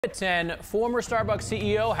At 10, former Starbucks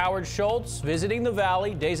CEO Howard Schultz visiting the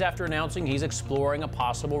Valley days after announcing he's exploring a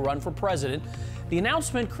possible run for president. The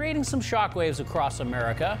announcement creating some shockwaves across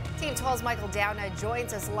America. Team 12's Michael Downa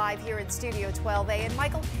joins us live here in Studio 12A. And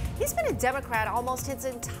Michael, he's been a Democrat almost his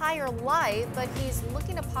entire life, but he's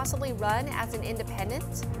looking to possibly run as an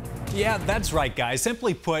independent. Yeah, that's right, guys.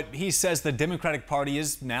 Simply put, he says the Democratic Party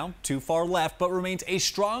is now too far left, but remains a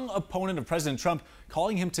strong opponent of President Trump,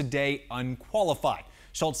 calling him today unqualified.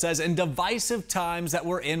 Schultz says in divisive times that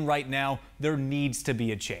we're in right now, there needs to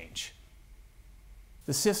be a change.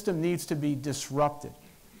 The system needs to be disrupted.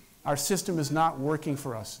 Our system is not working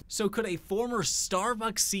for us. So could a former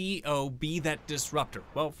Starbucks CEO be that disruptor?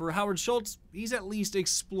 Well, for Howard Schultz, he's at least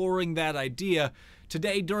exploring that idea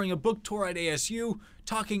today during a book tour at ASU,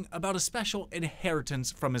 talking about a special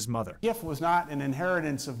inheritance from his mother. The gift was not an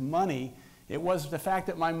inheritance of money. It was the fact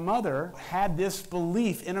that my mother had this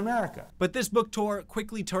belief in America. But this book tour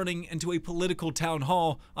quickly turning into a political town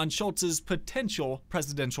hall on Schultz's potential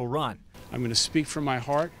presidential run. I'm going to speak from my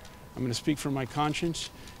heart. I'm going to speak from my conscience,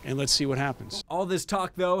 and let's see what happens. All this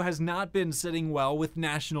talk, though, has not been sitting well with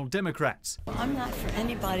national Democrats. I'm not for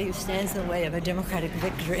anybody who stands in the way of a Democratic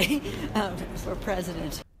victory for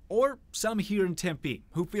president. Or some here in Tempe,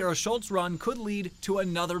 who fear a Schultz run could lead to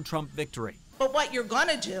another Trump victory. But what you're going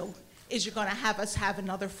to do is you're going to have us have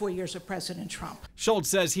another 4 years of President Trump. Schultz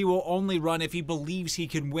says he will only run if he believes he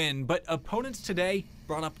can win, but opponents today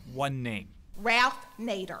brought up one name. Ralph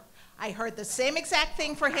Nader. I heard the same exact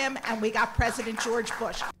thing for him, and we got President George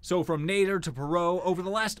Bush. So from Nader to Perot, over the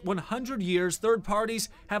last 100 years, third parties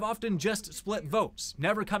have often just split votes,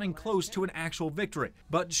 never coming close to an actual victory.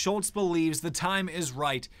 But Schultz believes the time is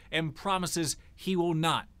right and promises he will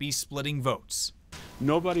not be splitting votes.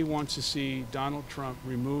 Nobody wants to see Donald Trump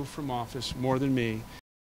removed from office more than me.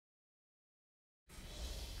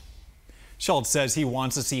 Schultz says he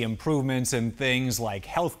wants to see improvements in things like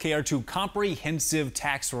health care to comprehensive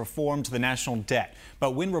tax reform to the national debt.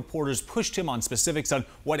 But when reporters pushed him on specifics on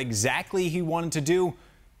what exactly he wanted to do,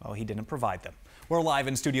 well, he didn't provide them. We're live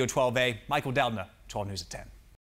in Studio 12A. Michael Downa, 12 News at 10.